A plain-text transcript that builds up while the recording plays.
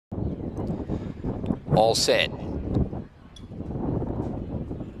All set.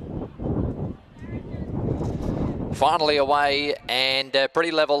 Finally away, and a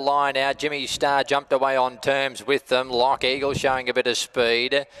pretty level line out. Jimmy Star jumped away on terms with them. Lock Eagle showing a bit of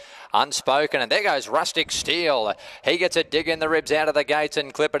speed. Unspoken, and there goes Rustic Steel. He gets a dig in the ribs out of the gates,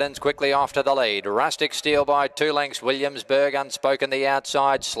 and Clipperton's quickly off to the lead. Rustic Steel by 2 lengths. Williamsburg Unspoken the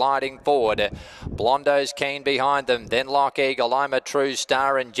outside, sliding forward. Blondo's keen behind them. Then Lock Eagle, I'm a True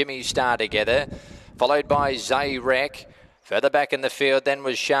Star, and Jimmy Star together, followed by Zayrek. Further back in the field then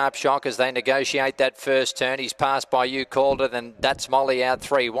was Sharp Shock as they negotiate that first turn. He's passed by You Called It, and that's Molly out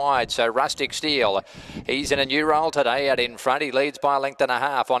 3 wide. So Rustic Steel, he's in a new role today out in front. He leads by a length and a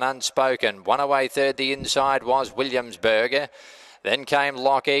half on Unspoken. One away third, the inside was Williamsburg. Then came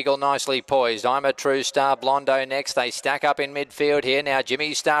Lock Eagle, nicely poised. I'm a True Star, Blondo next. They stack up in midfield here. Now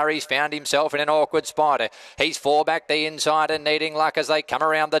Jimmy Star, he's found himself in an awkward spot. He's 4 back the inside and needing luck as they come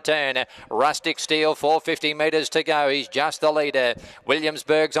around the turn. Rustic Steel, 450 metres to go. He's just the leader.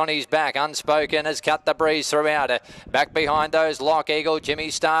 Williamsburg's on his back. Unspoken has cut the breeze throughout. Back behind those, Lock Eagle.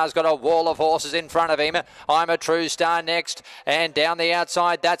 Jimmy Star's got a wall of horses in front of him. I'm a True Star next. And down the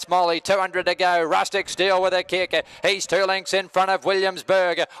outside, that's Molly. 200 to go. Rustic Steel with a kick. He's 2 lengths in front of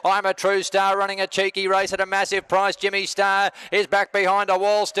Williamsburg. I'm a True Star running a cheeky race at a massive price. Jimmy Star is back behind a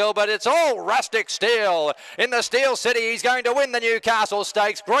wall still, but it's all Rustic Steel. In the Steel City, he's going to win the Newcastle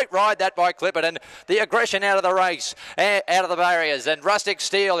Stakes. Great ride that by Clipperton. The aggression out of the race, out of the barriers, and Rustic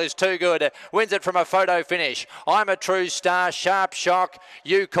Steel is too good. Wins it from a photo finish. I'm a True Star, Sharp Shock,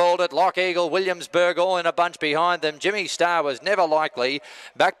 You Called It, Lock Eagle, Williamsburg all in a bunch behind them. Jimmy Star was never likely.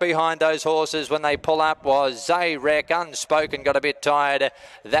 Back behind those horses when they pull up was Zayrek. Unspoken got a bit tired.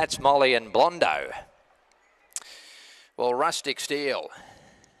 That's Molly and Blondo. Well, Rustic Steel,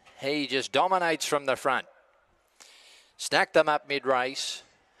 he just dominates from the front. Stacked them up mid-race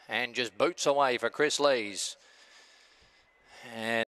and just boots away for Kris Lees. And